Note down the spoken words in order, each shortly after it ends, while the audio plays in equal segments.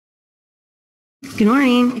Good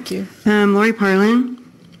morning. Thank you. Lori Parlin.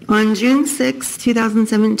 On June 6,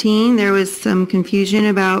 2017, there was some confusion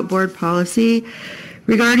about board policy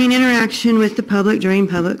regarding interaction with the public during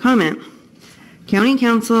public comment. County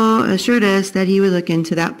Counsel assured us that he would look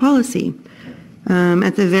into that policy.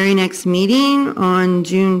 At the very next meeting on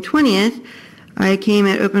June 20th, I came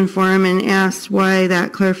at open forum and asked why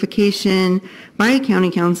that clarification by County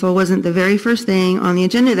Counsel wasn't the very first thing on the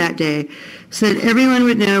agenda that day, so that everyone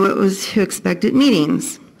would know what was to expect at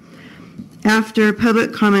meetings. After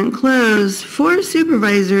public comment closed, 4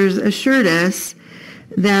 supervisors assured us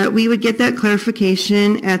that we would get that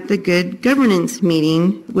clarification at the good governance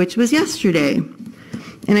meeting, which was yesterday.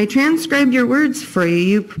 And I transcribed your words for you.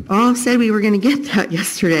 You all said we were going to get that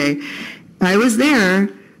yesterday. I was there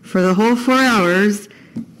for the whole 4 hours,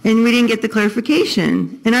 and we didn't get the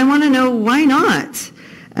clarification. And I want to know why not.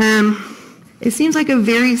 It seems like a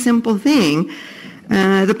very simple thing.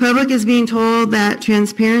 The public is being told that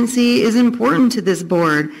transparency is important to this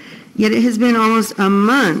board, yet it has been almost a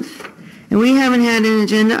month, and we haven't had an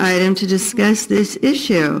agenda item to discuss this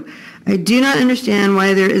issue. I do not understand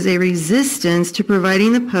why there is a resistance to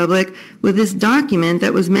providing the public with this document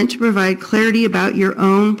that was meant to provide clarity about your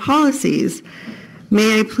own policies.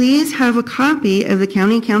 May I please have a copy of the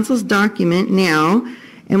County Council's document now,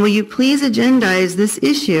 and will you please agendize this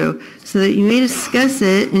issue so that you may discuss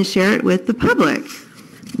it and share it with the public?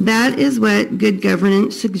 That is what good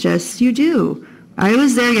governance suggests you do. I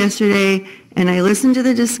was there yesterday and I listened to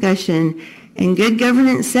the discussion, and good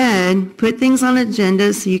governance said put things on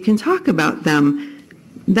agenda so you can talk about them.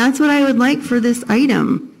 That's what I would like for this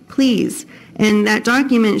item, please. And that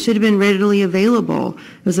document should have been readily available.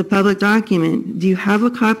 It was a public document. Do you have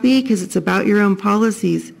a copy? Because it's about your own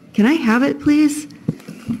policies. Can I have it, please?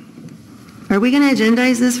 Are we going to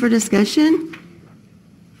agendize this for discussion?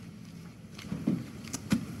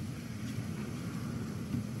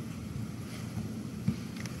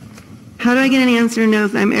 How do I get an answer no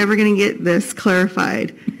if I'm ever going to get this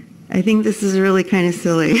clarified? I think this is really kind of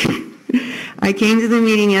silly. I came to the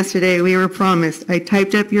meeting yesterday. We were promised. I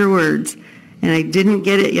typed up your words, and I didn't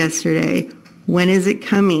get it yesterday. When is it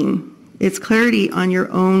coming? It's clarity on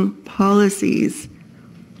your own policies.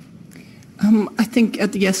 I think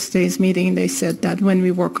at yesterday's meeting they said that when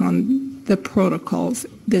we work on the protocols,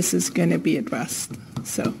 this is going to be addressed.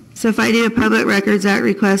 So if I do a Public Records Act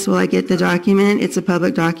request, will I get the document? It's a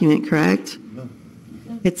public document, correct? No.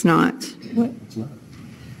 It's not. what? It's not.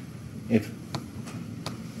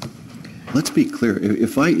 Let's be clear.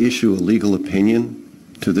 If I issue a legal opinion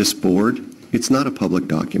to this board, it's not a public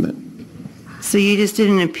document. So you just did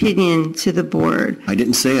an opinion to the board. I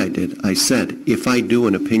didn't say I did. I said if I do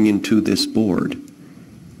an opinion to this board,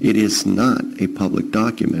 it is not a public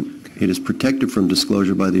document. It is protected from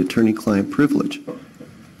disclosure by the attorney-client privilege.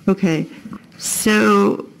 Okay.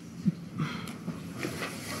 So,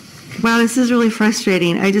 wow, this is really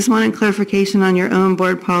frustrating. I just wanted clarification on your own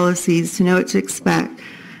board policies to know what to expect.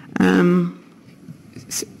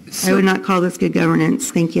 I would not call this good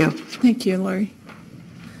governance. Thank you. Thank you, Lori.